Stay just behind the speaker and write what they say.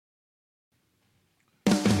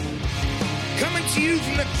Coming to you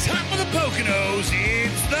from the top of the Poconos,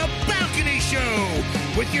 it's The Balcony Show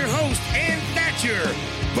with your host, Ann Thatcher,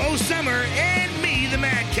 Bo Summer, and me, the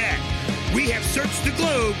Mad Cat. We have searched the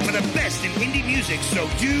globe for the best in indie music so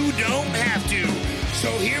you don't have to. So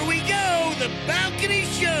here we go, The Balcony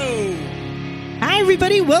Show. Hi,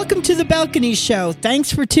 everybody. Welcome to The Balcony Show.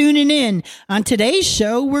 Thanks for tuning in. On today's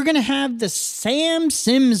show, we're going to have the Sam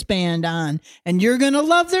Sims Band on, and you're going to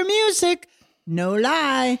love their music. No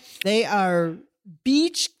lie. They are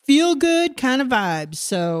beach, feel-good kind of vibes.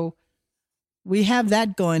 So we have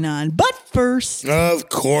that going on. But first... Of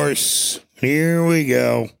course. Here we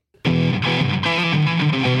go.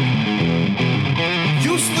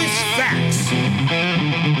 Useless facts.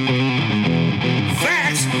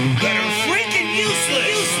 Facts that are freaking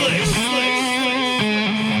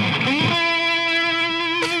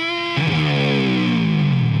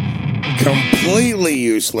useless. Completely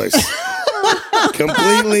useless.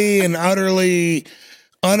 Completely and utterly,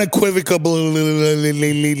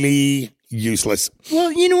 unequivocally useless.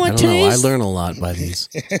 Well, you know what? I don't know. I learn a lot by these.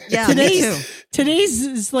 Yeah, me too. Today's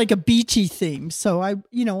is like a beachy theme. So I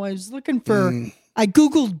was looking for, I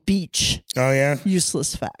Googled beach. Oh, yeah?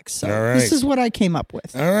 Useless facts. So All right. This is what I came up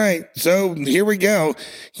with. All right. So here we go.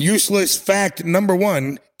 Useless fact number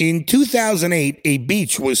one. In 2008, a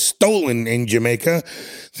beach was stolen in Jamaica.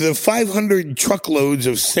 The 500 truckloads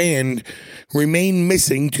of sand remain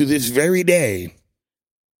missing to this very day.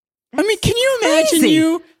 I mean, can you imagine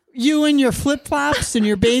Crazy. you in your flip-flops and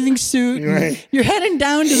your bathing suit? And Right. you're heading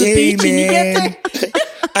down to the Hey, beach and you get man. there.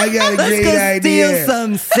 I got a Let's great go idea. steal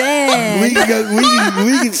some sand. We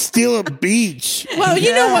can steal a beach. Well,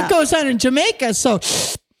 you know what goes on in Jamaica, so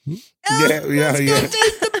Yeah.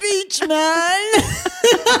 take the beach, man.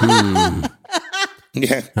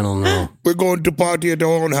 Yeah. I don't know. We're going to party at our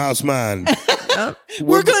own house, man.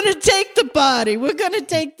 We're going to take the body. We're going to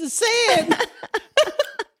take the sand.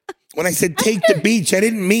 When I said take the beach, I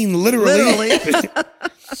didn't mean literally.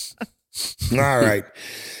 All right.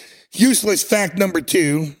 Useless fact number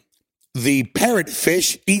two. The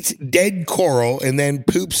parrotfish eats dead coral and then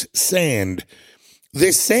poops sand.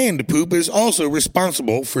 This sand poop is also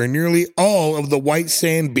responsible for nearly all of the white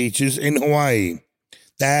sand beaches in Hawaii.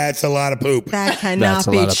 That's a lot of poop. That cannot That's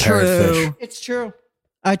a be lot of parrotfish. true. It's true.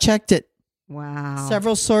 I checked it. Wow.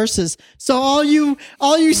 Several sources. So all you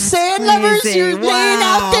sand lovers, crazy. you're laying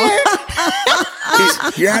out there.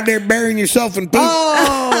 You're out there burying yourself in poop.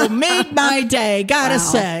 Oh, made my day. Gotta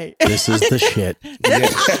say. This is the shit. Yeah,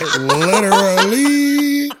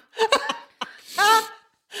 literally.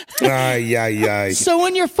 Ay, ay, ay. So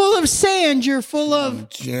when you're full of sand, you're full of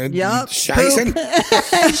Yup. Scheisse.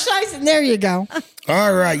 Scheisse. There you go.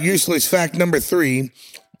 All right, useless fact number three.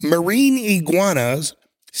 Marine iguanas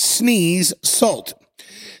sneeze salt.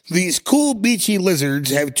 These cool beachy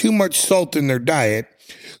lizards have too much salt in their diet,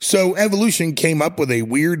 so evolution came up with a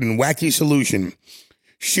weird and wacky solution.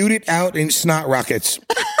 Shoot it out in snot rockets.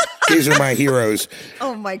 These are my heroes.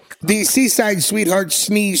 Oh my God. These seaside sweethearts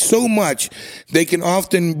sneeze so much they can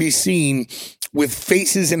often be seen with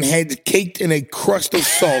faces and heads caked in a crust of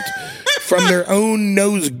salt from their own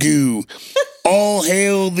nose goo. All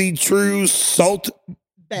hail the true Salt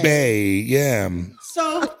Bay. Yeah.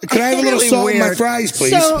 So Can I have a little Really salt in my weird. fries,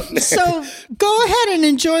 please? So go ahead and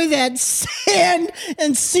enjoy that sand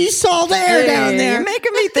and sea salt air down Hey, there. You're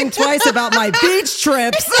making me think twice about my beach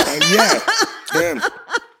trips. Yeah.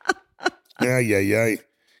 Yeah.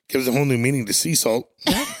 Gives a whole new meaning to sea salt.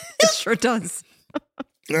 It sure does.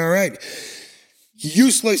 All right.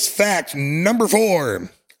 Useless fact number four.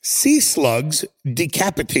 Sea slugs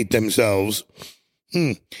decapitate themselves.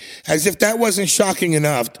 As if that wasn't shocking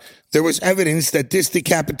enough, there was evidence that this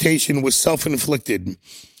decapitation was self-inflicted.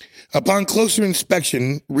 Upon closer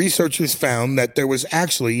inspection, researchers found that there was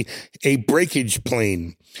actually a breakage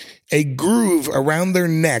plane, a groove around their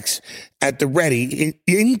necks at the ready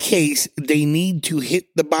in case they need to hit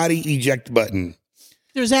the body eject button.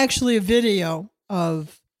 There's actually a video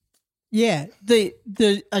of,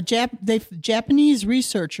 Japanese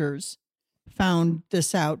researchers found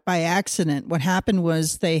this out by accident. What happened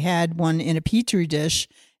was they had one in a petri dish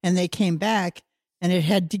and they came back and it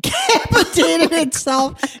had decapitated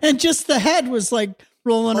itself and just the head was like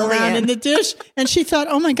rolling around in the dish. And she thought,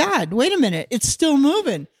 oh my God, wait a minute, it's still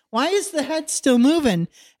moving. Why is the head still moving?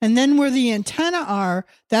 And then where the antenna are,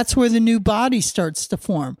 that's where the new body starts to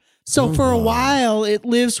form. So for a while, it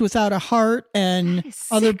lives without a heart and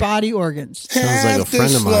other body organs. Sounds like a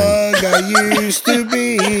friend of mine. Half the slug I used to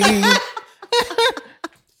be.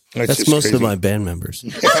 That's just most crazy. of my band members.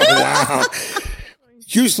 Wow.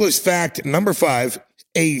 Useless fact number 5.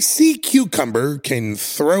 A sea cucumber can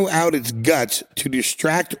throw out its guts to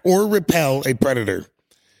distract or repel a predator.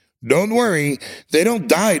 Don't worry, they don't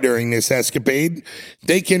die during this escapade.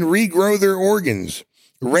 They can regrow their organs,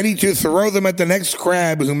 ready to throw them at the next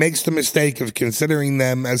crab who makes the mistake of considering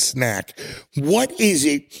them a snack. What is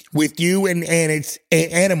it with you and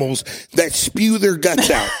animals that spew their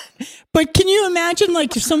guts out? But can you imagine,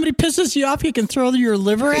 like, if somebody pisses you off, you can throw your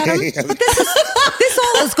liver at them? This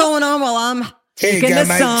all is going on while I'm Here you taking go, the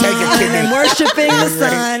mate. sun Take a kidney. and worshiping the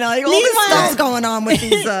sun. Like, all this Meanwhile- stuff's going on with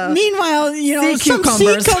these. Meanwhile, sea some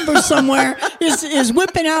cucumbers. sea cucumber somewhere is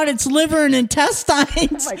whipping out its liver and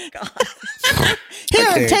intestines. Oh my God. Here,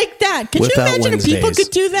 Okay. take that. Could Whip you out imagine if people Wednesdays.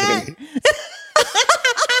 could do that?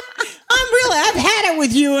 I've had it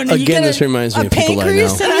with you. And you Again, get this reminds me a of people I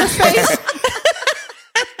pancreas know. in your face.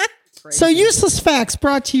 So, useless facts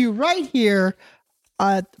brought to you right here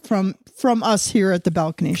from us here at the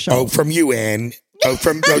Balcony Show. Oh, from you, Ann. Oh,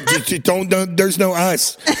 don't. There's no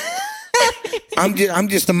us. I'm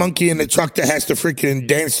just a monkey in the truck that has to freaking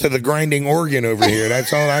dance to the grinding organ over here.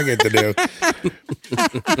 That's all I get to do.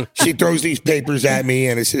 She throws these papers at me,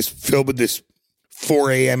 and it's just filled with this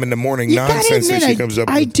 4 a.m. in the morning You gotta nonsense that admit, she comes up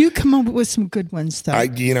I with. do come up with some good ones, though.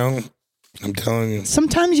 I'm telling you,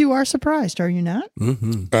 Sometimes you are surprised, are you not?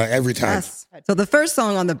 every time. Yes. So the first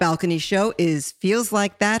song on the Balcony Show is Feels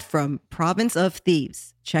Like That from Province of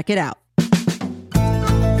Thieves. Check it out.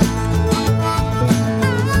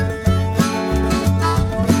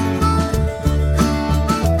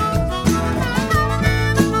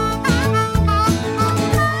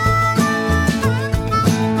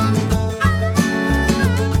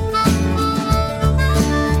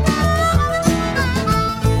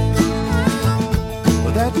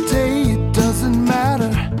 Well, that day it doesn't matter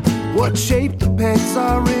what shape the pegs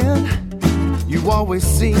are in. You always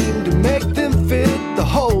seem to make them fit the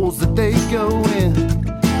holes that they go in.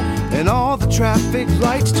 And all the traffic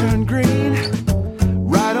lights turn green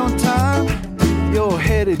right on time. You're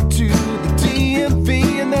headed to the DMV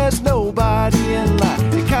and there's nobody in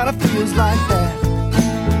line. It kind of feels like that.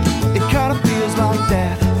 It kind of feels like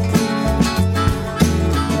that.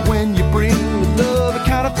 When you bring the love, it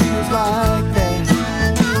kind of feels like that.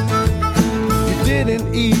 You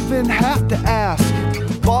didn't even have to ask.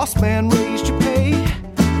 Boss man raised your pay.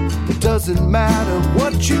 It doesn't matter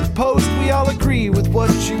what you post, we all agree with what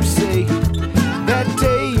you say. That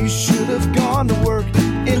day you should have gone to work,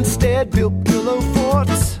 instead built pillow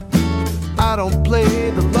forts. I don't play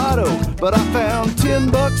the lotto, but I found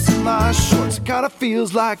 $10 in my shorts. It kinda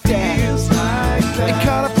feels like that. It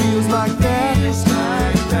kinda feels like that.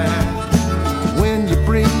 When you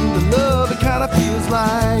bring the love, it kinda feels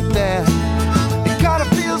like that. It kinda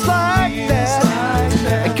feels like that.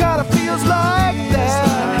 It kinda feels like that.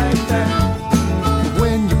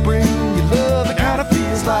 When you bring your love, it kinda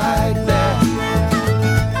feels like that.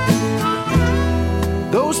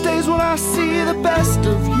 Those days when I see the best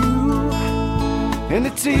of you, and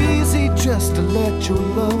it's easy just to let your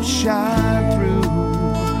love shine through.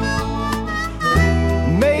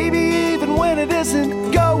 Maybe even when it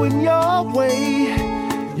isn't going your way,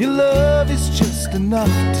 your love is just enough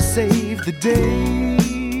to save the day.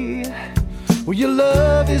 Well, your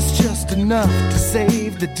love is just enough to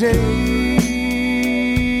save the day.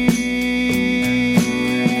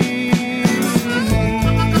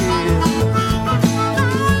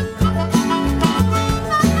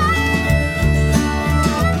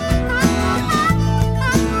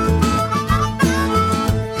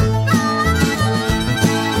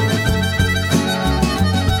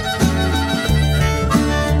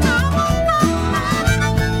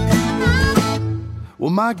 Well,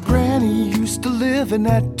 my granny used to live in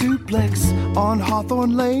that duplex on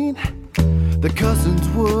Hawthorne Lane. The cousins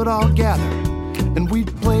would all gather and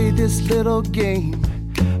we'd play this little game.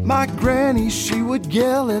 My granny, she would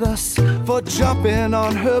yell at us for jumping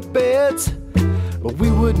on her beds, but we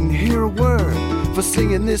wouldn't hear a word for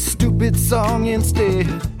singing this stupid song instead.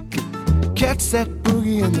 Catch that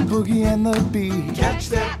boogie and the boogie and the beat. Catch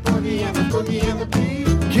that boogie and the boogie and the beat.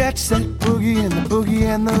 Catch that boogie and the boogie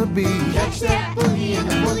and the beat. Catch that boogie and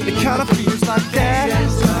the boogie. It kind of feels like that.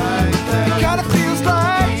 It kind of feels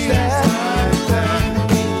like that.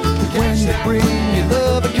 When you bring your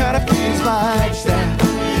love, it kind of feels like that.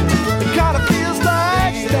 It kind of feels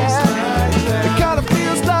like that. It kind of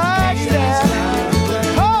feels like that.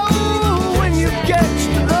 Oh, when you catch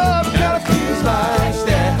the love, it kind of feels like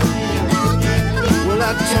that. Well,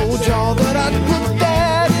 I told y'all that I'd put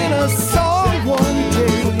that in a song one day.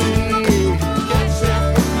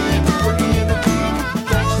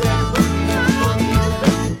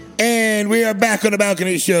 And we are back on the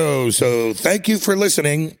Balcony Show, so thank you for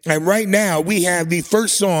listening. And right now, we have the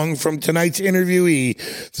first song from tonight's interviewee.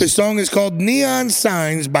 The song is called Neon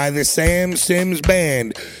Signs by the Sam Sims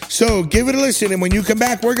Band. So give it a listen, and when you come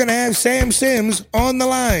back, we're going to have Sam Sims on the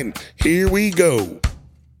line. Here we go.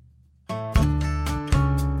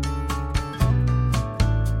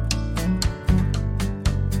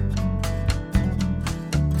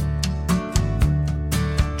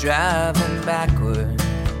 Driving backwards,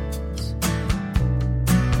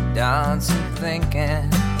 dancing, thinking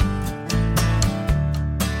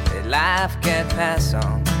that life can't pass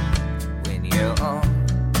on when you're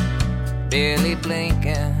barely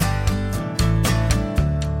blinking.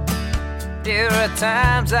 There are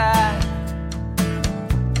times I've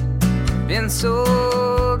been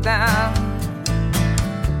so down,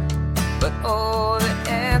 but all the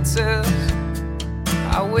answers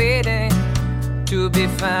are waiting to be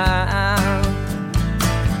found.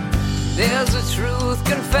 There's a truth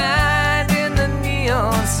confined in the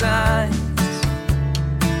neon signs.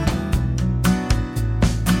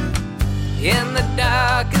 In the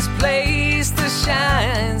darkest place there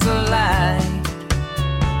shines a light.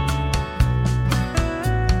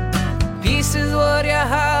 Peace is what your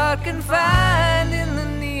heart can find in the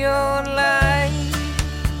neon light.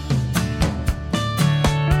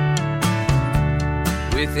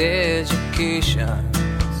 With educations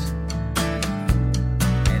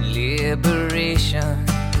and liberation,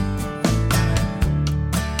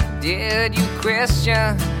 did you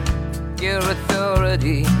question your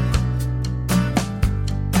authority?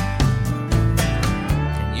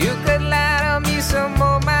 And you could lie to me some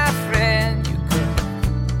more, my friend. You could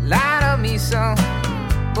lie to me some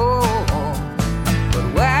more. But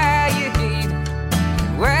why you hate?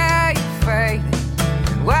 Why you fight?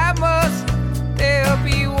 And why must there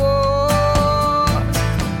be wars?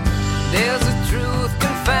 There's a truth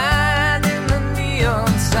confined in the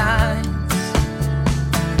neon signs.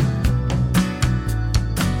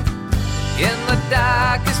 In the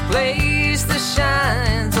darkest place there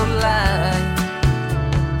shines a light.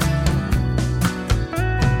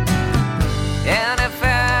 And if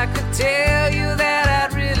I could tell you that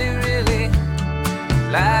I'd really, really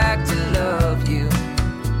like to love you,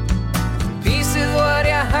 peace is what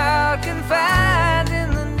your heart can find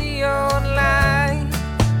in the neon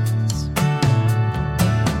lights.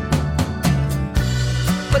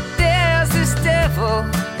 But there's this devil,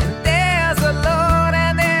 and there's a Lord,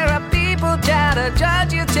 and there are people try to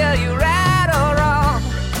judge you, tell you right or wrong.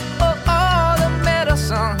 Oh, all the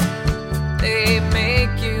medicine they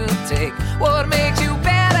make you take, what makes you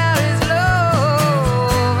better is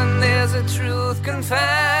love. And there's a truth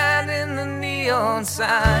confined in the neon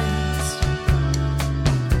signs.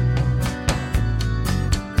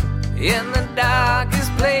 In the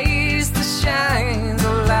darkest place there shines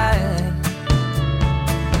a light.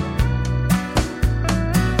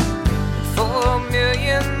 For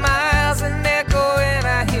 1,000,000 miles an echo, and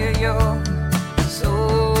I hear your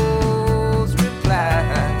soul's reply.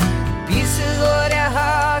 Peace is what your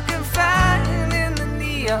heart can find in the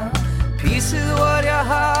neon. Peace is what your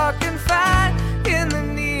heart can find in the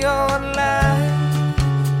neon light.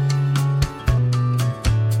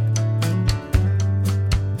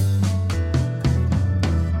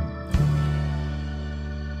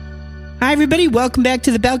 Hi, everybody. Welcome back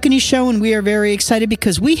to the Balcony Show, and we are very excited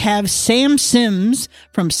because we have Sam Sims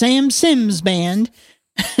from Sam Sims Band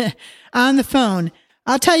on the phone.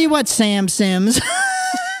 I'll tell you what, Sam Sims.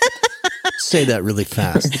 Say that really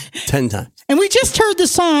fast. 10 times. And we just heard the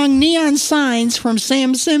song Neon Signs from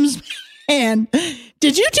Sam Sims Band.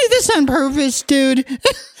 Did you do this on purpose, dude?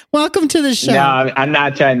 Welcome to the show. No, I'm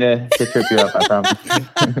not trying to trip you up, I promise.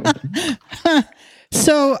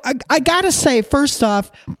 So I got to say, first off,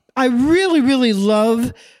 I really, really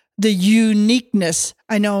love the uniqueness.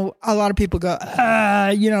 I know a lot of people go,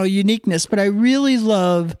 uniqueness, but I really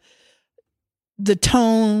love the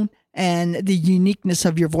tone and the uniqueness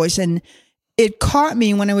of your voice. And it caught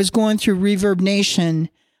me when I was going through Reverb Nation.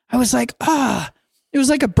 I was like, it was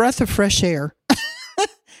like a breath of fresh air.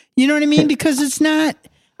 You know what I mean? Because it's not,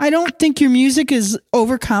 I don't think your music is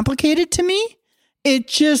overcomplicated to me. It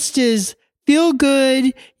just is feel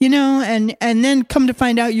good, and then come to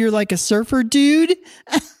find out you're like a surfer dude.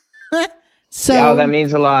 So yeah, that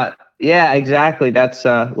means a lot. Yeah, exactly. That's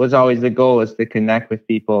was always the goal, is to connect with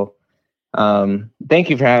people. Thank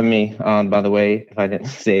you for having me on, by the way, if I didn't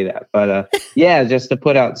say that. But yeah, just to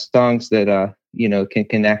put out songs that can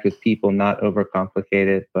connect with people, not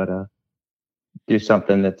overcomplicated, but do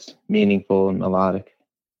something that's meaningful and melodic.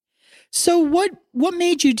 So what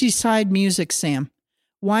made you decide music, Sam?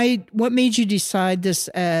 What made you decide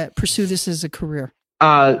pursue this as a career?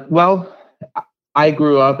 Well, I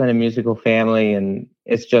grew up in a musical family, and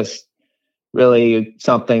it's just really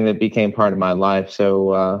something that became part of my life.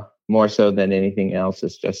 So more so than anything else,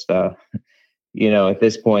 it's just at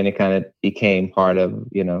this point, it kind of became part of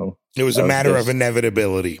It was a matter of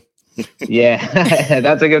inevitability. Yeah,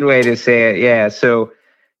 that's a good way to say it. Yeah. So,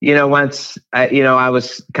 once I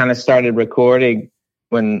was kind of started recording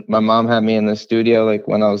when my mom had me in the studio, like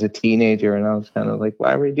when I was a teenager, and I was kind of like,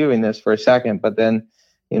 why are we doing this for a second? But then,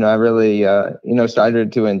 I really,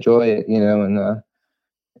 started to enjoy it, and,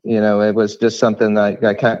 it was just something that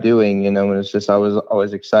I kept doing, and it's just, I was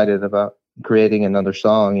always excited about creating another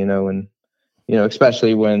song, and,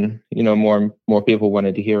 especially when, more people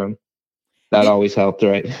wanted to hear them. That always helped,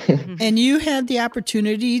 right? And you had the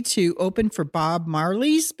opportunity to open for Bob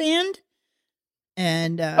Marley's band,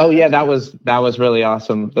 and oh yeah, that was really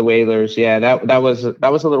awesome. The Wailers, yeah, that was a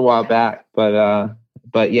little while back, but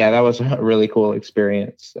yeah, that was a really cool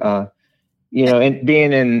experience. And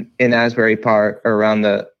being in Asbury Park, around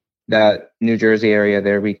that New Jersey area,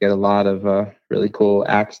 there we get a lot of really cool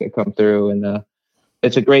acts that come through, and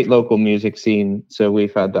it's a great local music scene. So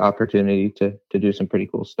we've had the opportunity to do some pretty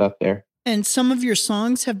cool stuff there. And some of your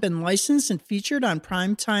songs have been licensed and featured on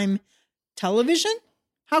primetime television.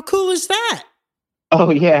 How cool is that?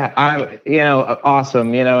 Oh yeah,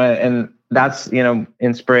 awesome. And that's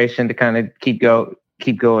inspiration to kind of keep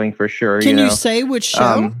going for sure. Can you say which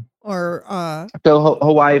show or? So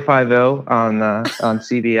Hawaii 5-0 on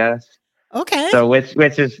CBS. Okay. So which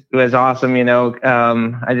was awesome.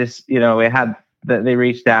 I just they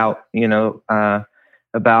reached out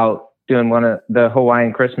about doing one of the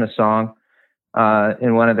Hawaiian Christmas song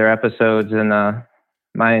in one of their episodes, and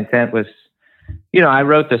my intent was, I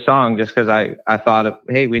wrote the song just because I thought,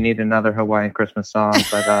 hey, we need another Hawaiian Christmas song,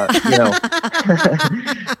 but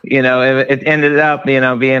it ended up being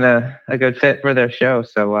a good fit for their show.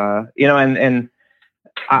 So and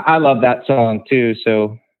I love that song too.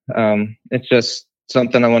 So it's just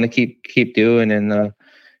something I want to keep doing, and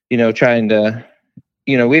trying to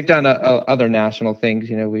we've done other national things.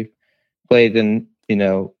 We've played in,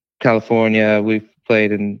 California, we've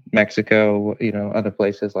played in Mexico, other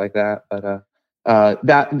places like that. But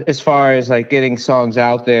that, as far as like getting songs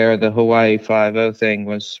out there, the Hawaii 5-0 thing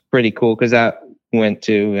was pretty cool, because that went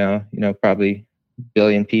to, probably a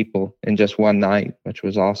billion people in just one night, which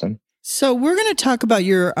was awesome. So we're going to talk about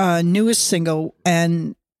your newest single,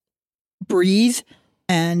 and Breathe.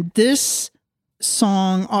 And this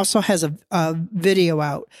song also has a video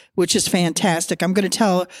out, which is fantastic. I'm going to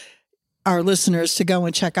tell our listeners to go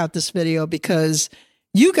and check out this video, because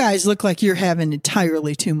you guys look like you're having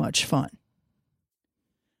entirely too much fun.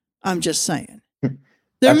 I'm just saying.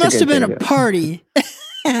 There must have been a party.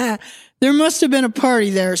 There must have been a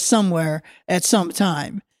party there somewhere at some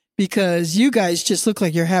time, because you guys just look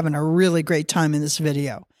like you're having a really great time in this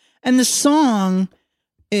video. And the song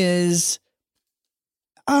is,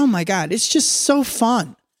 oh my God, it's just so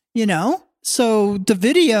fun, So the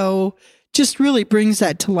video just really brings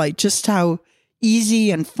that to light, just how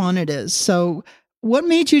easy and fun it is. So what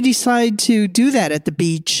made you decide to do that at the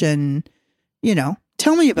beach? And,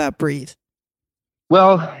 tell me about Breathe.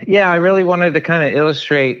 Well, yeah, I really wanted to kind of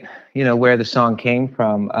illustrate, where the song came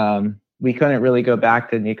from. We couldn't really go back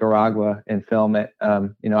to Nicaragua and film it.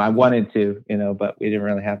 I wanted to, but we didn't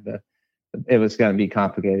really have it was going to be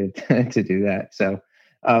complicated to do that. So,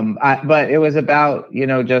 but it was about,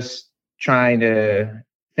 just trying to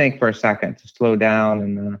think for a second, to slow down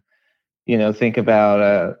and, think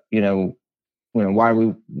about, what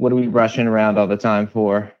are we rushing around all the time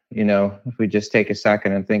for? If we just take a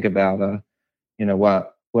second and think about,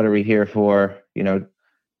 what are we here for?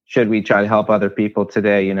 Should we try to help other people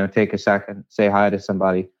today? Take a second, say hi to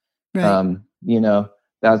somebody. Right.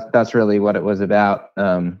 That's really what it was about,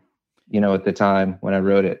 at the time when I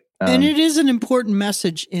wrote it. And it is an important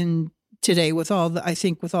message in today with all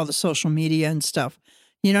the social media and stuff.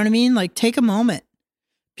 You know what I mean? Like, take a moment.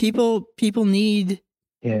 People need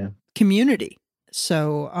community.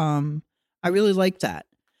 So I really like that.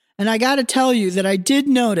 And I got to tell you that I did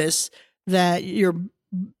notice that your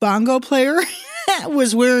bongo player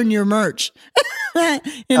was wearing your merch in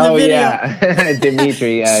the video. Yeah.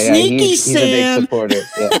 Dimitri. Yeah. Sneaky he's Sam. a big supporter.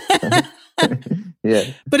 Yeah.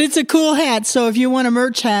 Yeah. But it's a cool hat. So if you want a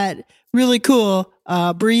merch hat, really cool.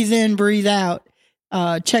 Breathe in, breathe out.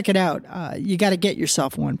 Check it out. You got to get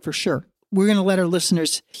yourself one for sure. We're going to let our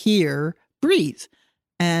listeners hear Breathe.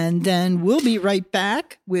 And then we'll be right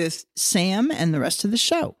back with Sam and the rest of the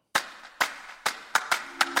show.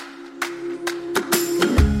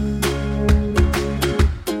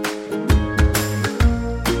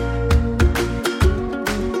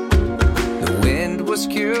 The wind was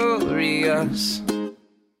curious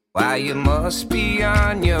Why you must be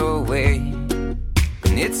on your way.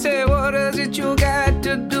 And it say, what is it you got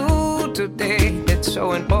to do today? It's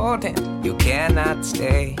so important, you cannot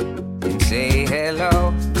stay and say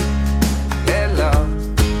hello, hello.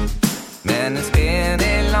 Man, it's been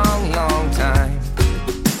a long, long time.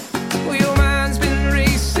 Well, your mind's been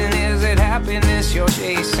racing. Is it happiness you're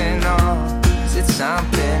chasing, or is it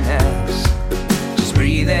something else? Just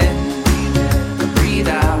breathe in, breathe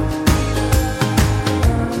out.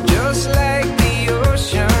 Just like the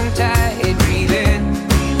ocean tide, breathe in,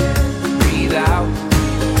 breathe out.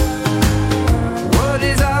 What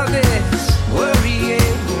is all this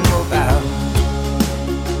worrying about?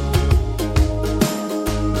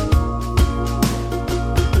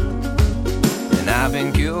 And I've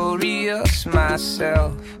been curious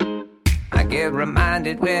myself. I get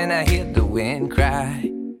reminded when I hear the wind cry.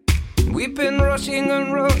 We've been rushing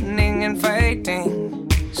and running and fighting,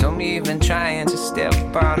 some even trying to step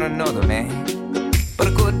on another man. But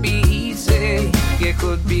it could be easy, it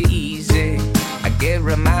could be easy. I get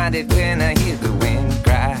reminded when I hear the wind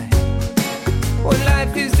cry. What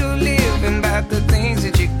life is to live and about the things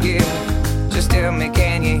that you give. Just tell me,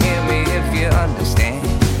 can you hear me if you understand?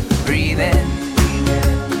 Breathe in,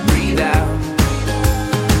 breathe out.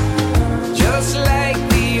 Just like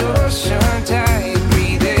the ocean tide,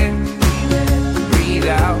 breathe in, breathe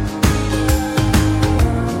out.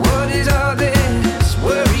 What is all this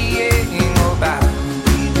worrying about?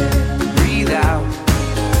 Breathe out.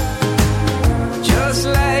 Just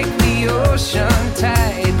like the ocean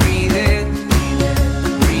tide, breathe in,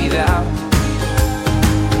 breathe out.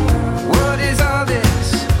 What is all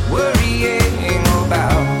this worrying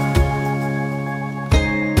about?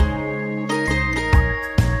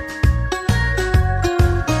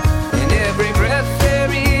 In every breath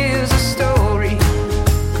there is a story.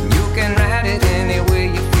 You can write it any way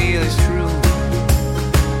you feel is true.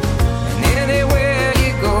 And anywhere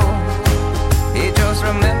you go, hey, just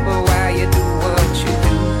remember why you do what you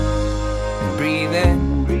do. And breathe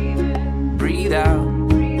in, breathe out.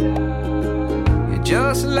 You're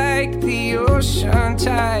just like the ocean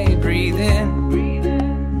tide. Breathe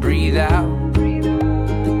in, breathe out.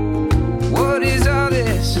 What is all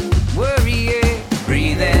this worrying?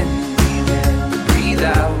 Breathe in, breathe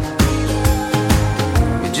out.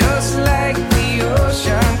 You're just like the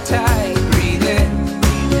ocean tide. Breathe in,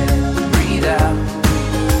 breathe out.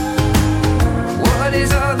 What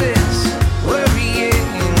is all this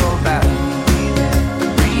worrying about?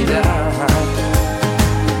 Breathe out.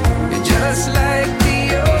 You're just like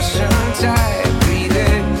the ocean tide. Breathe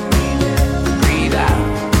in, breathe out.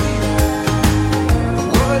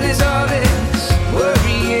 What is all this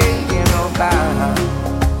worrying about?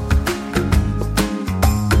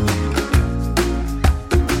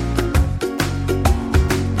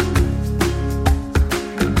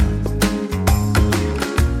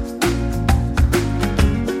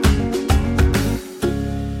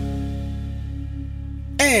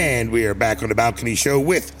 And we are back on the Balcony Show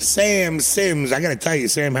with Sam Sims. I got to tell you,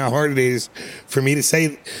 Sam, how hard it is for me to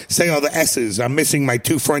say all the S's. I'm missing my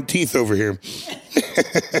two front teeth over here.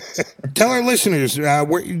 Tell our listeners,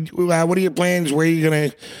 what are your plans? Where are you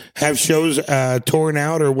going to have shows touring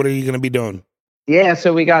out, or what are you going to be doing? Yeah,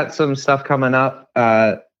 so we got some stuff coming up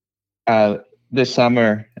this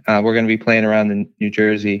summer. We're going to be playing around the New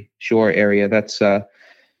Jersey Shore area. That's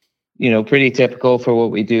pretty typical for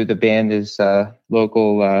what we do. The band is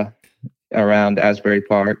local around Asbury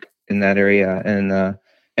Park in that area, and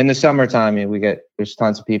in the summertime, there's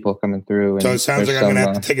tons of people coming through. And so it sounds like I'm going to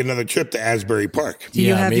have to take another trip to Asbury Park. Do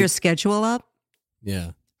you have your schedule up?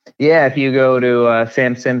 Yeah. Yeah, if you go to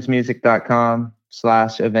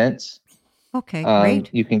samsimsmusic.com/events. Okay, great.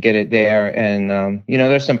 You can get it there, and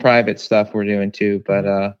there's some private stuff we're doing too.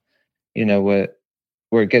 But we're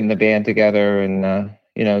getting the band together, and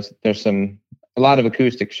there's a lot of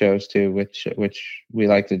acoustic shows too, which we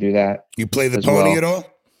like to do that. You play the Pony at all?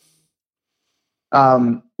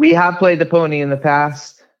 We have played the Pony in the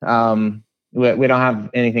past. We don't have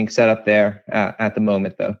anything set up there at the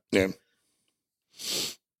moment, though. Yeah.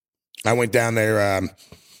 I went down there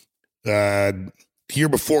year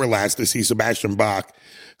before last to see Sebastian Bach.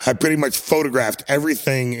 I pretty much photographed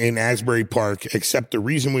everything in Asbury Park except the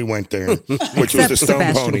reason we went there, which was the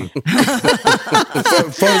Stone Pony.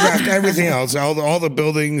 Photographed everything else, all the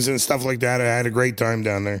buildings and stuff like that. I had a great time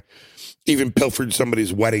down there. Even pilfered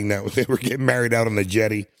somebody's wedding that they were getting married out on the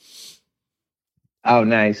jetty. Oh,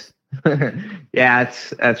 nice. Yeah,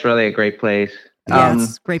 that's really a great place.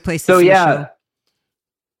 Yes, great place to see a show.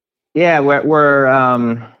 Yeah,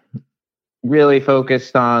 we're really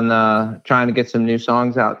focused on trying to get some new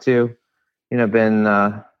songs out too.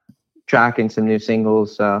 Been tracking some new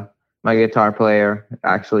singles my guitar player,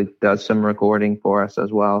 actually does some recording for us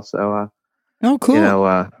as well. So, Oh, cool. you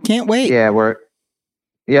know, Can't wait. yeah,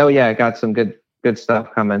 I got some good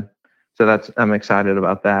stuff coming. So I'm excited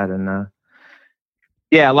about that. And,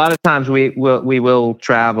 yeah, a lot of times we will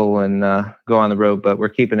travel and go on the road, but we're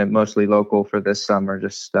keeping it mostly local for this summer,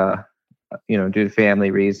 just, you know, due to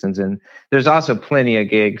family reasons. And there's also plenty of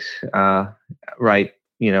gigs, right,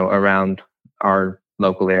 you know, around our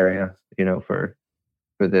local area, you know, for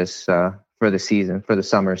this, for the season, for the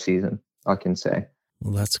summer season, I can say.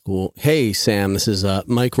 Well, that's cool. Hey, Sam, this is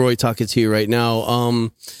Mike Roy talking to you right now.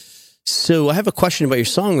 So I have a question about your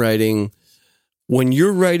songwriting. When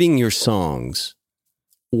you're writing your songs,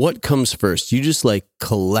 what comes first? You just like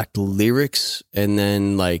collect lyrics and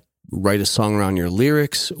then like write a song around your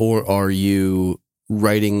lyrics, or are you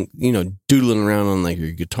writing, you know, doodling around on like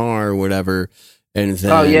your guitar or whatever? And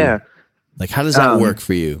then, Oh yeah. like, how does that work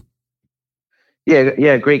for you?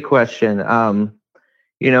 Yeah. Great question.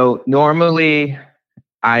 You know, normally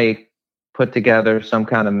I put together some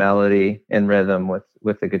kind of melody and rhythm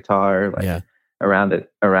with the guitar, like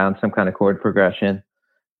around some kind of chord progression.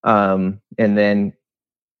 And then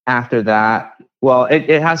after that, well, it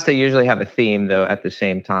has to usually have a theme though at the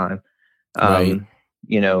same time. Right.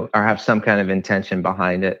 You know, or have some kind of intention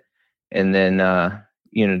behind it. And then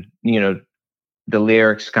you know, the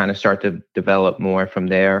lyrics kind of start to develop more from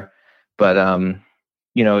there. But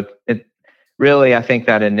you know, it really, I think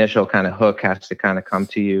that initial kind of hook has to kind of come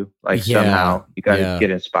to you, like somehow you got to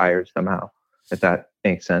get inspired somehow, if that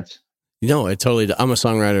makes sense. You know, I'm a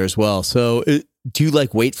songwriter as well. So do you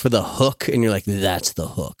like wait for the hook and you're like, that's the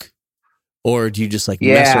hook? Or do you just like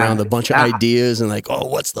mess around with a bunch of ideas and like, oh,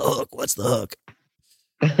 what's the hook? What's the hook?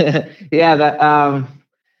 Yeah,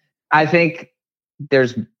 I think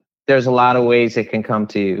there's a lot of ways it can come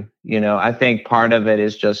to you. You know, I think part of it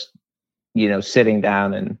is just, you know, sitting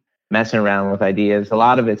down and messing around with ideas. A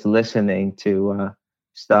lot of it's listening to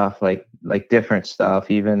stuff like different stuff,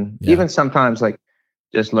 even sometimes like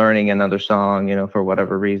just learning another song, you know, for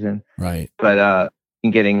whatever reason. Right. But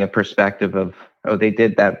getting a perspective of, oh, they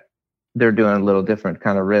did that, they're doing a little different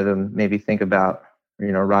kind of rhythm. Maybe think about,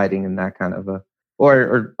 you know, writing in that kind of a,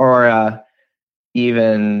 or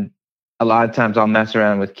even a lot of times I'll mess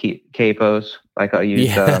around with capos. Like I'll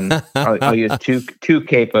use I'll use two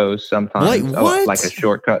capos sometimes. Wait, what? Like a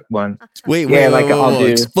shortcut one. Wait, I'll do.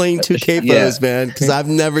 Explain two capos, man, because I've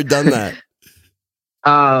never done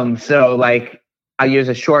that. So like I use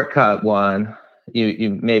a shortcut one.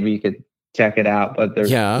 You maybe you could check it out, but there's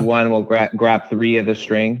one will grab 3 of the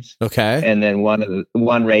strings, okay, and then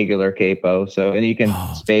one regular capo. So and you can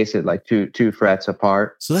space it like two frets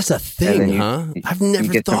apart. So that's a thing, huh? I've never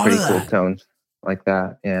get thought some pretty of cool that. tones like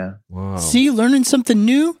that. Yeah. Wow. See, learning something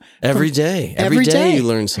new every day. Every day you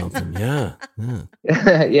learn something. Yeah.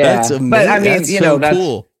 Yeah. That's amazing. But I mean, that's you know, so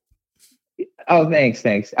cool. Oh, thanks.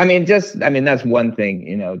 I mean, that's one thing,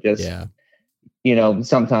 you know, you know,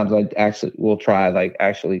 sometimes I will try like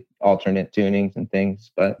actually alternate tunings and things,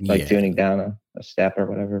 but like tuning down a step or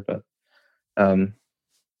whatever. But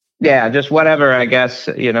just whatever, I guess,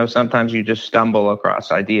 you know, sometimes you just stumble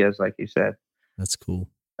across ideas, like you said. That's cool.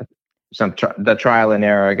 The trial and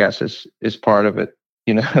error, I guess, is part of it.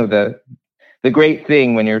 You know, the great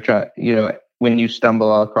thing when you're when you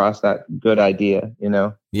stumble across that good idea, you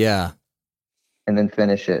know. Yeah. And then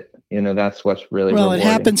finish it. You know, that's what's really rewarding. It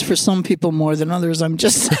happens for some people more than others. I'm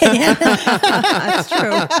just saying. That's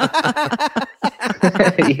true.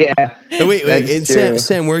 Yeah. Wait. And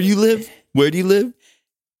Sam, where do you live?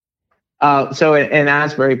 So in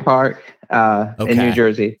Asbury Park, in New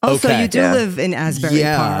Jersey. Oh, so you do live in Asbury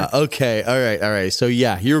Park. Yeah. Okay. All right. So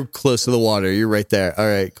you're close to the water. You're right there. All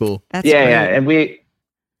right. Cool. That's great. And we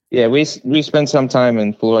spent some time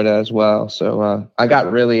in Florida as well. So I got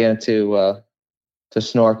really into to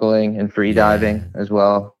snorkeling and free diving as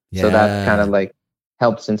well. So that kind of like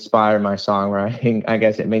helps inspire my songwriting. I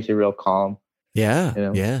guess it makes you real calm. Yeah. You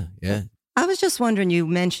know? Yeah. I was just wondering, you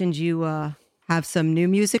mentioned you have some new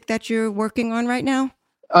music that you're working on right now.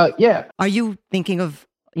 Yeah. Are you thinking of,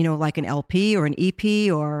 you know, like an LP or an EP,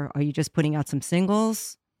 or are you just putting out some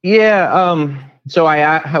singles? Yeah. So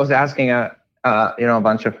I was asking you know, a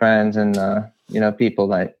bunch of friends and you know, people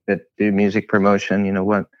that do music promotion, you know,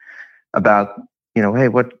 what about, you know, hey,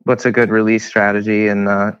 what's a good release strategy? And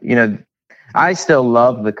you know, I still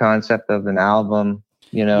love the concept of an album,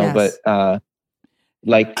 you know, but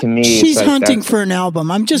like to me, she's like hunting for an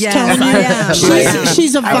album. I'm just telling you. Yeah.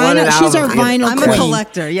 She's a vinyl. She's our vinyl I'm queen. a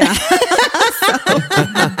collector. Yeah.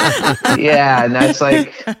 Yeah, and that's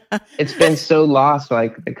like it's been so lost.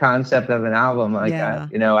 Like the concept of an album,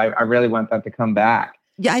 like you know, I really want that to come back.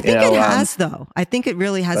 Yeah, I think You know, it has, though. I think it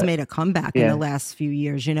really has made a comeback in yeah. the last few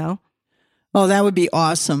years, you know? Oh, that would be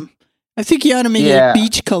awesome. I think you ought to make Yeah. it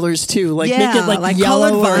beach colors too. Like make Yeah, it like like yellow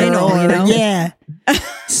colored vinyl, you know? Yeah.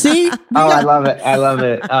 See? Oh, I love it. I love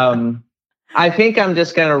it. I think I'm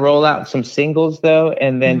just going to roll out some singles though,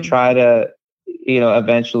 and then try to,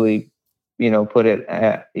 eventually, put it,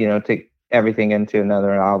 take everything into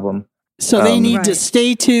another album. So they need to Right.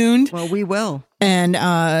 stay tuned, Well, we will. and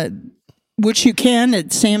which you can at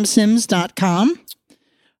samsims.com.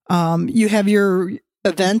 You have your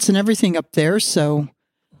events and everything up there. So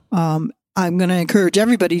I'm going to encourage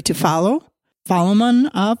everybody to follow them on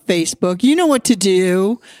Facebook. You know what to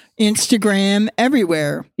do. Instagram,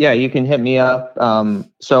 everywhere. Yeah, you can hit me up.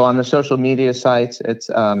 So on the social media sites, it's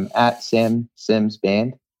at Sam Sims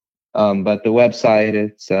Band. But the website,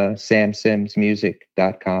 it's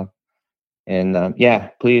samsimsmusic.com. And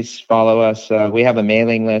please follow us. We have a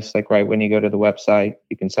mailing list, like right when you go to the website,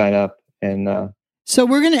 you can sign up. And So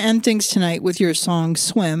we're going to end things tonight with your song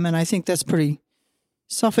Swim, and I think that's pretty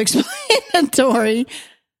self-explanatory.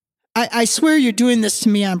 I swear you're doing this to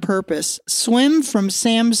me on purpose. Swim from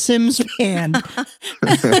Sam Sims Band.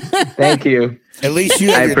 thank you. At least you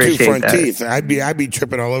I have your two appreciate front that. teeth. I'd be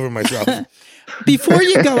tripping all over myself. Before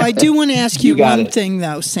you go, I do want to ask you, You got one it. thing,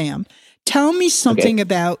 though, Sam. Tell me something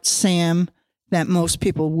about Sam that most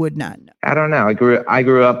people would not know. I don't know. I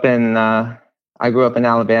grew up in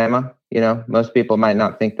Alabama. Most people might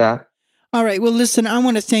not think that. All right. Well, listen, I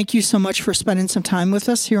want to thank you so much for spending some time with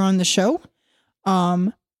us here on the show.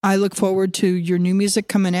 I look forward to your new music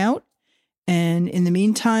coming out. And in the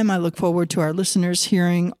meantime, I look forward to our listeners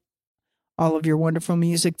hearing all of your wonderful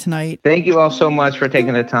music tonight. Thank you all so much for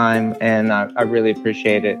taking the time, and I really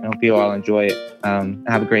appreciate it. I hope you all enjoy it.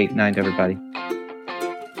 Have a great night, everybody.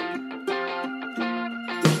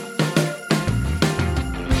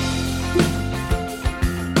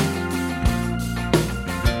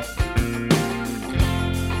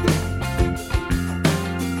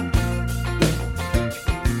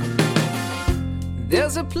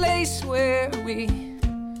 There's a place where we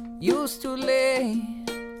used to lay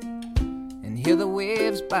and hear the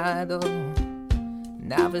waves by the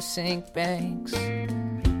Navasink banks.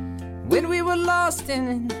 When we were lost in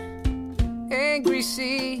an angry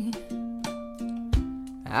sea,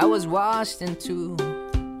 I was washed into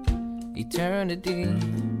eternity.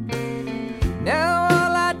 Now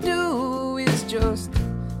all I do is just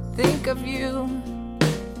think of you.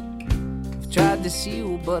 I've tried to see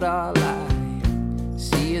you, but all I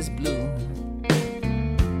see is blue.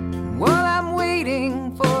 While I'm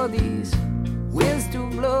waiting for these winds to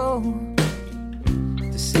blow,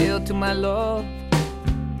 to sail to my love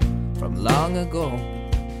from long ago.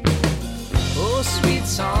 Oh, sweet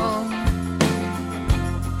song,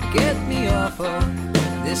 get me off of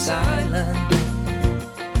this island.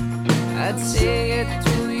 I'd say it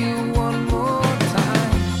to you one more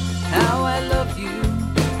time, how I love you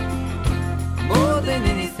more than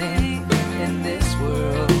anything in this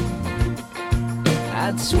world.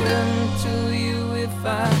 I'd swim to you if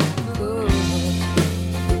I could.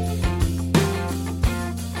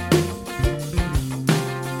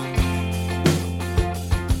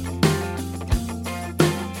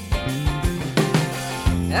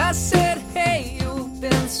 I said, hey, you've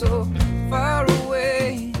been so far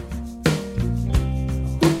away.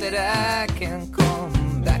 Hope that I can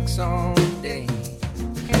come back someday.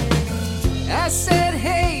 I said,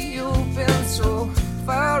 hey, you've been so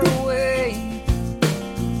far away. I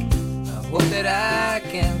hope that I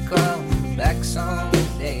can come back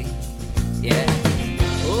someday. Yeah.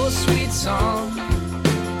 Oh, sweet song,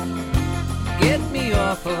 get me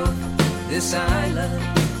off of this island.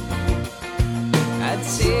 I'd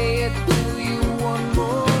say it to you one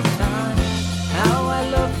more time, how I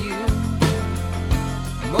love you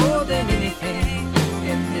more than anything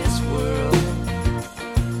in this world.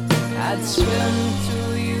 I'd swim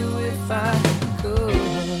to you if I could.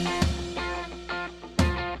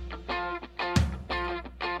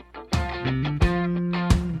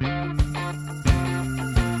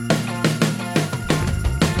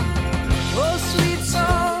 Oh, sweet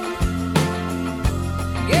song,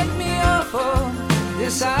 get me off of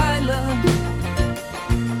this island.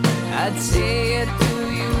 I'd say it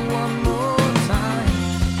to you one more time,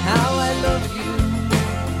 how I love you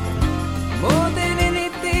more than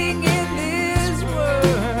anything in this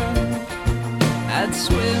world. I'd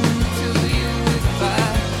swim to you if I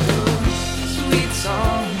could. Sweet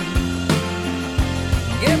song,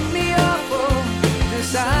 get me off of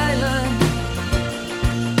this island.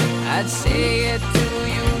 I'd say it to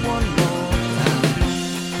you one more time,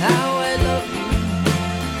 how I love you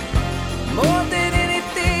more than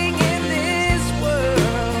anything in this world.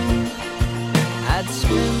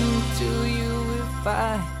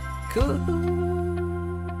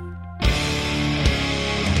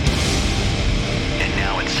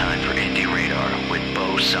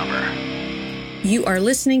 Summer. You are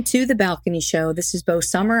listening to The Balcony Show. This is Bo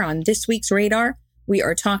Summer. On this week's radar, we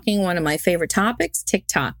are talking one of my favorite topics,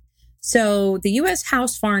 TikTok. So the U.S.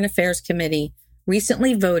 House Foreign Affairs Committee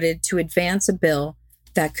recently voted to advance a bill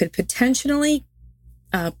that could potentially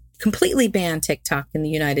completely ban TikTok in the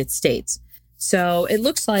United States. So it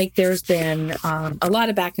looks like there's been a lot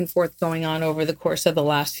of back and forth going on over the course of the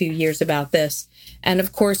last few years about this. And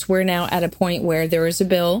of course, we're now at a point where there is a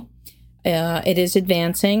bill. It is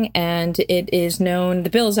advancing, and the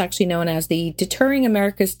bill is actually known as the Deterring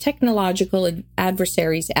America's Technological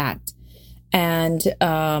Adversaries Act. And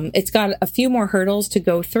it's got a few more hurdles to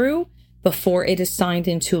go through before it is signed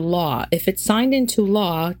into law. If it's signed into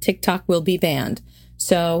law, TikTok will be banned.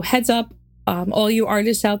 So heads up, all you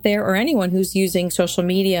artists out there or anyone who's using social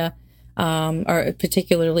media, or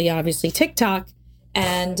particularly obviously TikTok.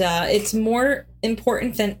 And it's more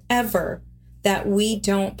important than ever that we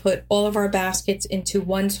don't put all of our baskets into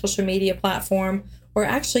one social media platform, or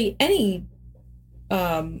actually any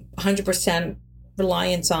 100%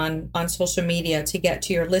 reliance on social media to get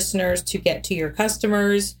to your listeners, to get to your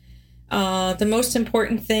customers. The most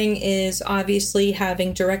important thing is obviously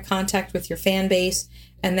having direct contact with your fan base,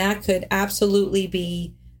 and that could absolutely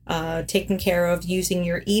be taken care of using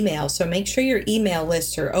your email. So make sure your email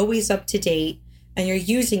lists are always up to date and you're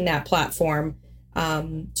using that platform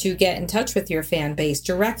to get in touch with your fan base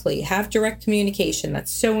directly. Have direct communication.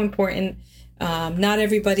 That's so important. Not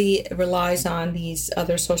everybody relies on these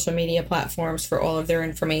other social media platforms for all of their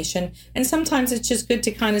information. And sometimes it's just good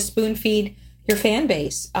to kind of spoon feed your fan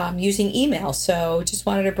base using email. So just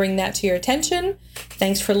wanted to bring that to your attention.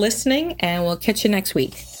 Thanks for listening, and we'll catch you next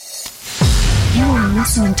week. You are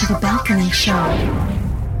listening to The Balcony Show.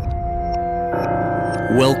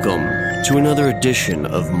 Welcome to another edition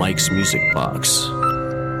of Mike's Music Box.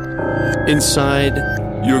 Inside,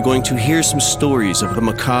 you're going to hear some stories of the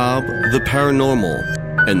macabre, the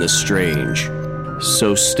paranormal, and the strange.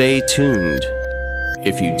 So stay tuned,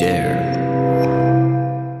 if you dare.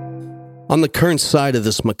 On the current side of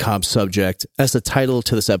this macabre subject, as the title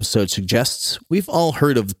to this episode suggests, we've all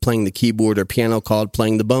heard of playing the keyboard or piano called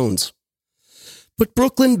playing the bones. But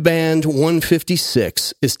Brooklyn band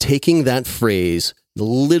 156 is taking that phrase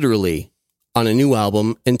literally on a new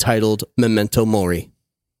album entitled Memento Mori.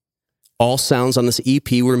 All sounds on this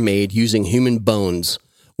EP were made using human bones,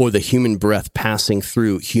 or the human breath passing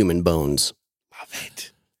through human bones. Love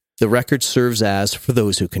it. The record serves as, for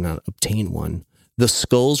those who cannot obtain one, the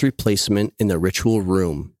skull's replacement in the ritual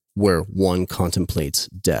room where one contemplates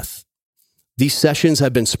death. These sessions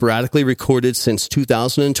have been sporadically recorded since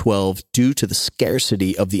 2012 due to the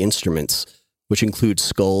scarcity of the instruments, which include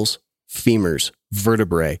skulls, femurs,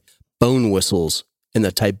 vertebrae, bone whistles, and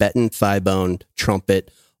the Tibetan thigh bone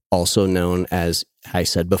trumpet, also known as, I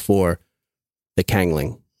said before, the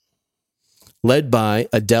kangling. Led by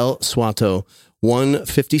Adele Swato,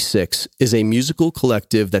 156 is a musical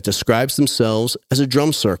collective that describes themselves as a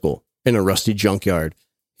drum circle in a rusty junkyard.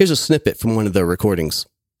 Here's a snippet from one of their recordings.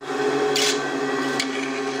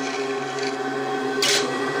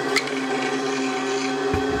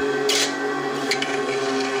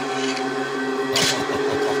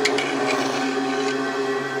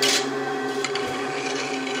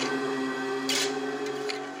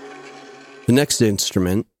 The next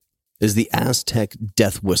instrument is the Aztec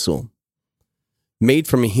death whistle. Made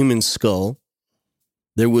from a human skull,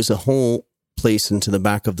 there was a hole placed into the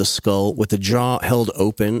back of the skull with the jaw held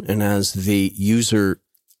open, and as the user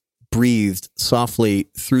breathed softly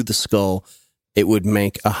through the skull, it would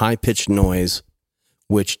make a high-pitched noise,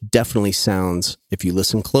 which definitely sounds, if you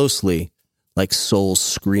listen closely, like souls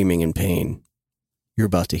screaming in pain. You're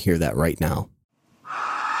about to hear that right now.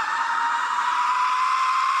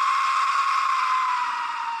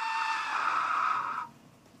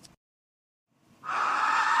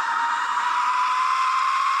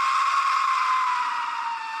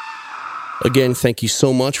 Again, thank you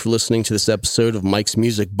so much for listening to this episode of Mike's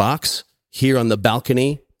Music Box here on The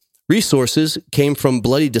Balcony. Resources came from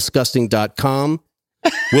bloodydisgusting.com,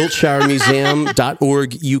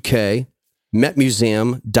 wiltshiremuseum.org UK,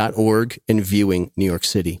 metmuseum.org, and Viewing New York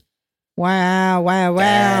City. Wow.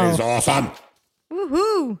 That is awesome.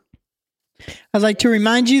 Woohoo! I'd like to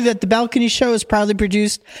remind you that The Balcony Show is proudly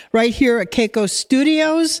produced right here at Keiko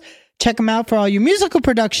Studios. Check them out for all your musical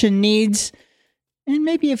production needs. And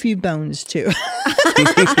maybe a few bones, too.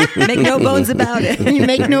 Make no bones about it. You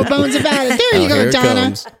make no bones about it. There you go,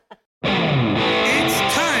 Donna. It's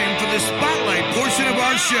time for the spotlight portion of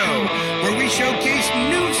our show, where we showcase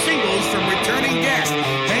new singles from returning guests.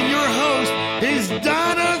 And your host is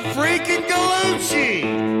Donna freaking Gallucci.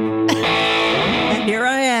 And here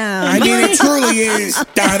I am. I mean, it truly is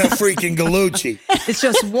Donna freaking Gallucci. It's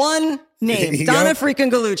just one name, Donna Yep.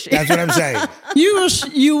 freaking Gallucci. That's what I'm saying.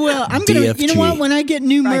 You will. I'm gonna. You know DFG. what? When I get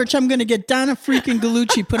new merch, I'm gonna get Donna freaking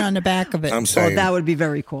Gallucci put on the back of it, I'm Oh, saying. that would be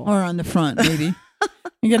very cool. or on the front, maybe.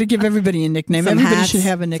 You got to give everybody a nickname. Some Everybody hats, should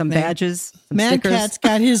have a nickname. some badges, some Mad stickers. Cat's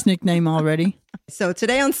got his nickname already. So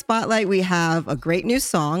today on Spotlight, we have a great new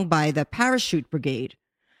song by the Parachute Brigade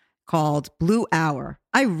called Blue Hour.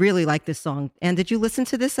 I really like this song. And did you listen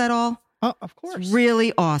to this at all? Oh, of course.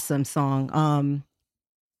 Really awesome song.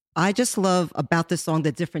 I just love about this song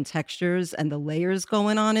the different textures and the layers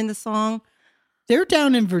going on in the song. They're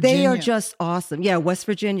down in Virginia. They are just awesome. Yeah, West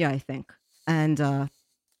Virginia, I think. And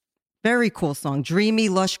very cool song. Dreamy,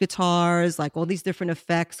 lush guitars, like all these different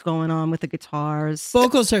effects going on with the guitars.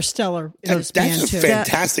 vocals are stellar in this band That's a too.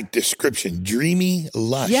 fantastic description. Dreamy,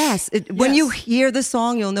 lush. Yes, when Yes. you hear the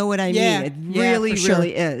song, you'll know what I Yeah, mean. It yeah, really, for sure.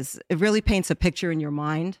 really is. It really paints a picture in your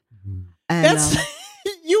mind. And That's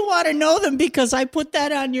you ought to know them because I put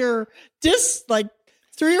that on your disc like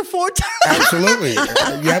 3 or 4 times. Absolutely.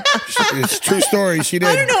 Yep. It's a true story. She did.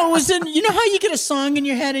 I don't know. It was in. You know how you get a song in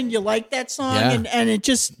your head and you like that song, Yeah. and it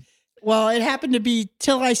just. Well, it happened to be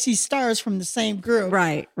Till I See Stars from the same group.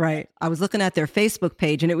 right. I was looking at their Facebook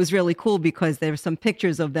page, and it was really cool because there were some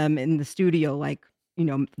pictures of them in the studio, like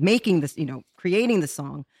making this, creating the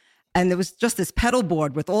song. And there was just this pedal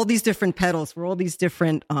board with all these different pedals for all these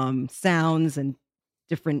different sounds and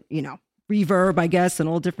different, reverb, I guess, and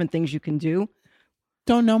all different things you can do.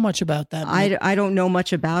 Don't know much about that. Mike. I don't know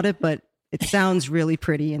much about it, but it sounds really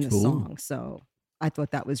pretty in the song. So I thought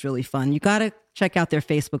that was really fun. You got to check out their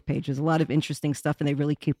Facebook page. There's a lot of interesting stuff, and they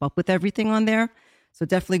really keep up with everything on there. So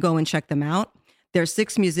definitely go and check them out. There are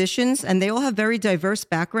 6 musicians, and they all have very diverse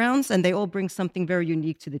backgrounds, and they all bring something very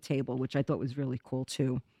unique to the table, which I thought was really cool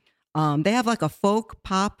too. They have like a folk,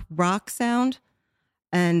 pop, rock sound.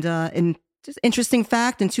 And in just interesting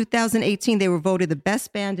fact, in 2018, they were voted the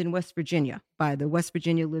best band in West Virginia by the West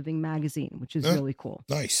Virginia Living magazine, which is really cool.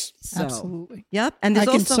 Nice. So, Absolutely. Yep. And I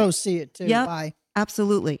there's can also, so see it too. Yep. Bye.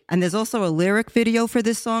 Absolutely. And there's also a lyric video for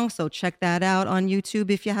this song. So check that out on YouTube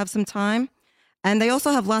if you have some time. And they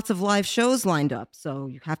also have lots of live shows lined up. So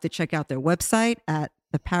you have to check out their website at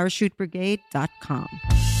theparachutebrigade.com.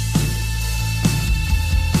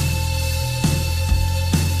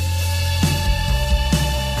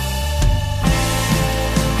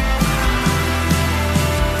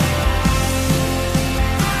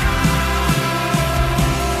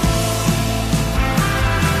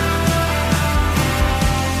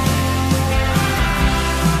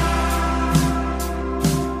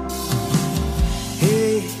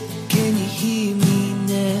 Hey, can you hear me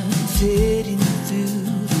now? Fading through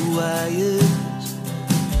the wires,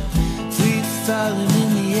 free falling in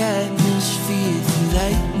the atmosphere, the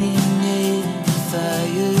lightning and the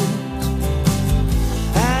fires.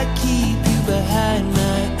 I keep you behind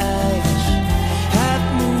my eyes, half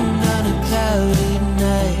moon on a cloudy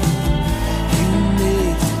night. You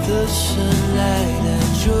made the sunlight, I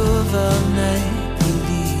drove all night,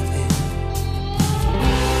 believing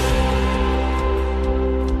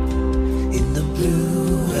in the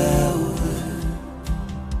blue hour.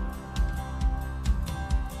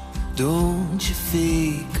 Don't you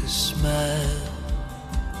fake a smile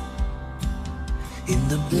in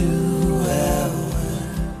the blue hour.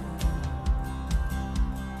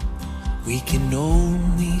 We can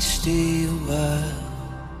only stay a while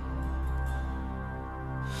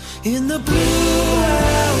in the blue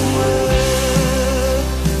hour.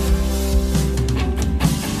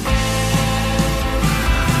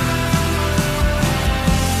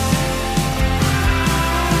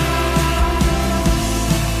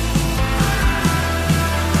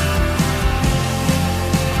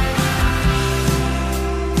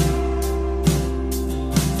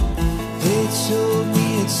 They told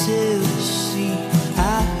me it's sail the sea.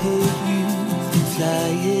 I heard you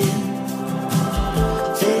flying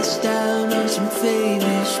face down on some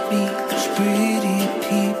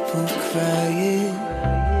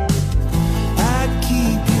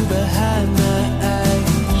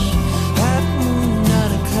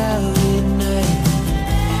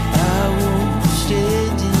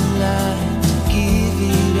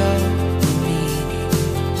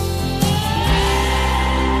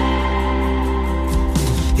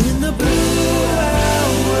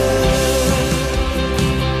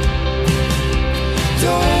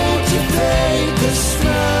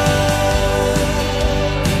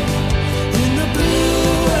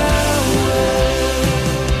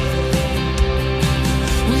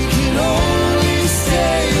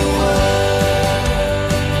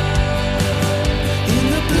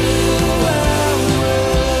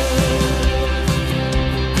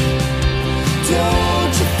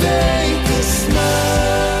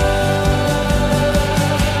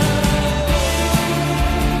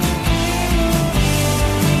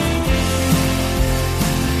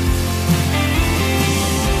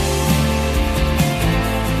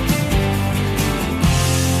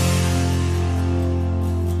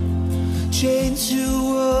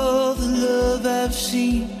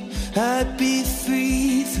I'd be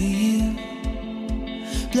free for you.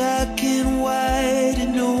 Black and white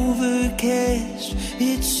and overcast,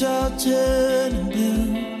 it's all turning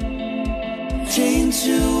blue. Chained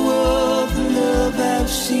to all the love I've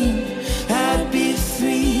seen, I'd be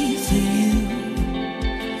free for you.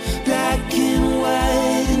 Black and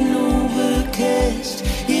white and overcast,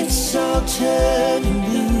 it's all turning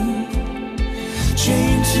blue.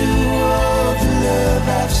 Chained to all the love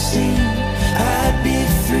I've seen, I'd be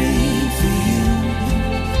free for you.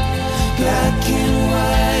 Black and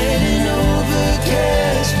white and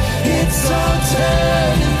overcast, it's all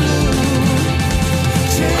turning blue.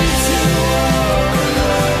 Chained to all the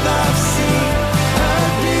love I've seen,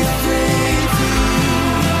 I'd be free for you.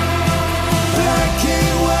 Black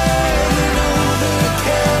and white and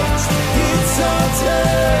overcast, it's all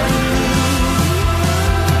turning blue.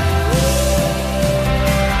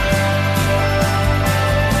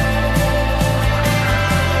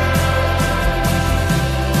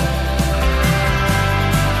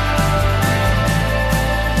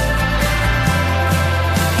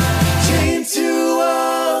 Chained to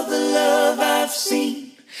all the love I've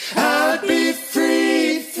seen, I'd be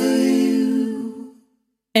free for you.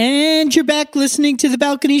 And you're back listening to The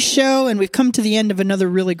Balcony Show, and we've come to the end of another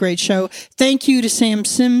really great show. Thank you to Sam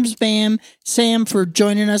Sims Bam, Sam, for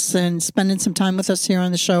joining us and spending some time with us here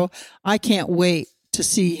on the show. I can't wait to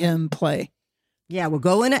see him play. Yeah, we're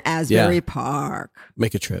going to Asbury Park.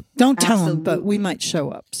 Make a trip. Don't tell him, but Absolutely. we might show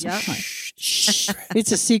up Yep. sometime. Shh.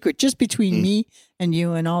 It's a secret just between me and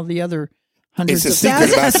you and all the other hundreds It's a of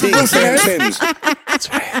secret about thousands. seeing Sam Sims.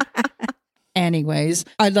 That's right. Anyways,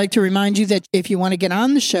 I'd like to remind you that if you want to get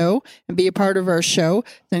on the show and be a part of our show,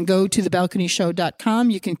 then go to thebalconyshow.com.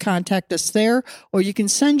 You can contact us there, or you can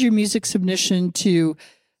send your music submission to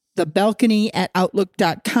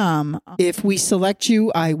thebalcony@outlook.com. If we select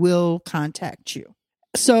you, I will contact you.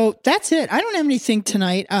 So that's it. I don't have anything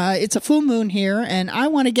tonight. It's a full moon here, and I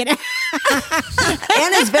want to get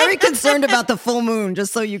Anna's very concerned about the full moon,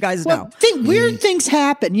 just so you guys know. weird things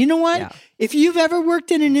happen. You know what? Yeah. If you've ever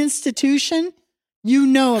worked in an institution, you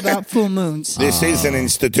know about full moons. This is an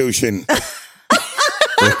institution.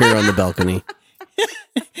 We're here on the balcony.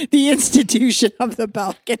 The institution of the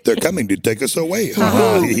balcony. They're coming to take us away. Ha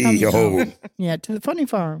ha hee ho. Yeah, to the funny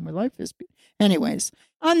farm where life is. Anyways,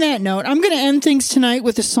 on that note, I'm going to end things tonight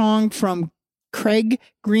with a song from Craig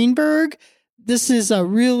Greenberg. This is a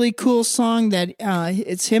really cool song that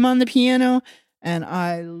it's him on the piano, and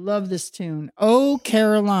I love this tune. Oh,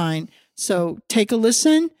 Caroline. So take a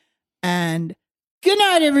listen, and good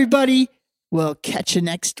night, everybody. We'll catch you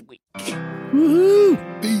next week. Woohoo!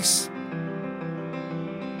 Peace.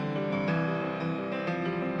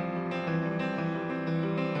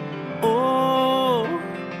 Oh,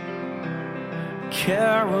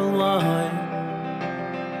 Caroline,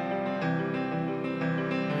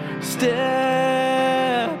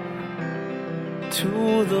 step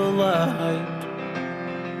to the light,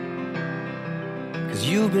 'cause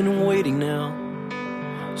you've been waiting now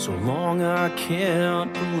so long I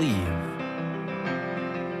can't believe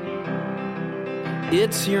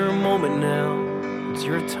it's your moment now, it's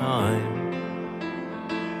your time.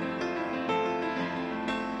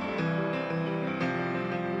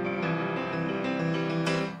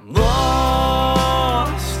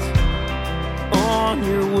 Lost on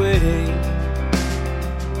your way,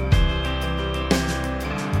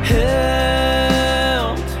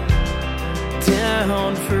 held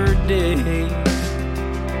down for days.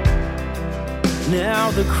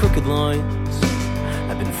 Now the crooked lines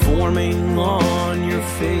have been forming on your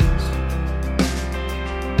face.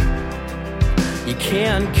 You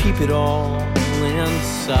can't keep it all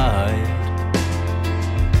inside.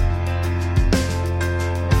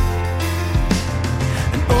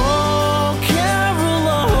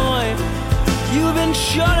 You've been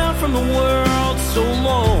shut out from the world so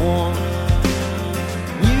long.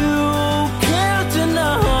 You can't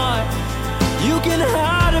deny. You can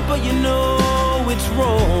hide it, but you know it's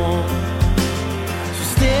wrong. So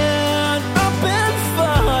stand up and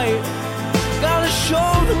fight. Gotta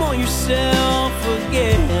show them all yourself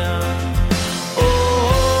again.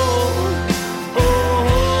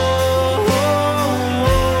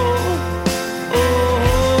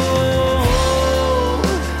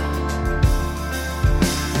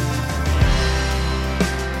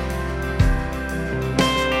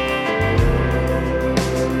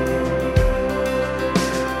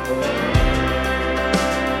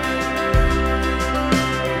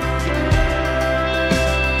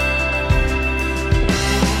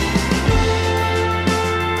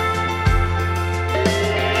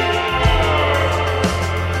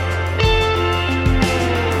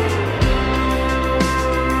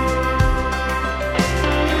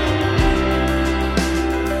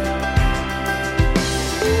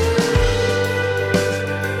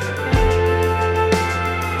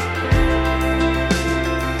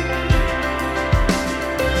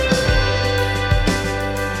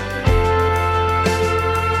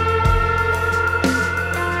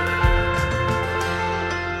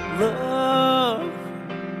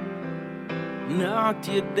 knocked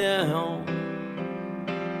you down.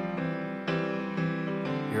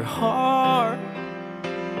 Your heart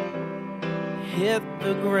hit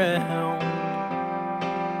the ground.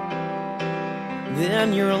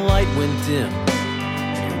 Then your light went dim,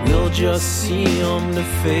 and we'll just seem to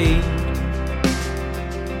fade.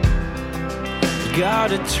 You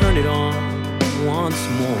gotta turn it on once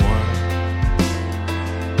more.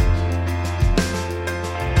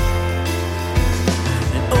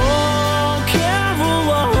 And oh,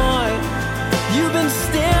 Caroline, you've been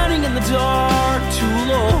standing in the dark too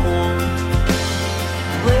long.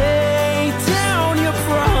 Lay down your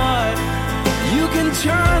pride. You can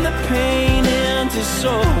turn the pain into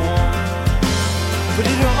song. Put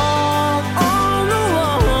it all on the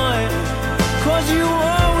line, 'cause you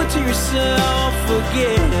owe it to yourself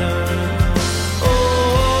again.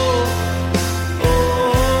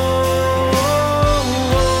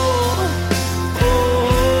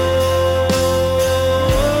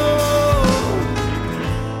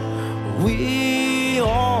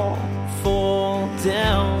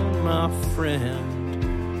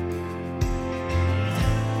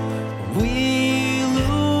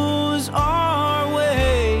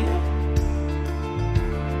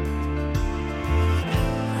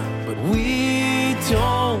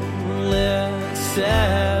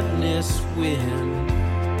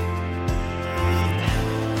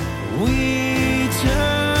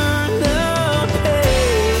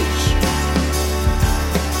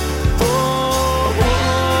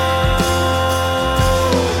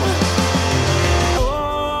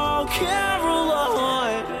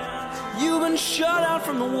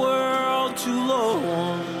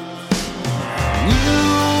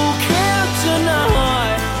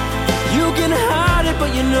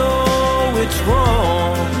 But you know it's wrong.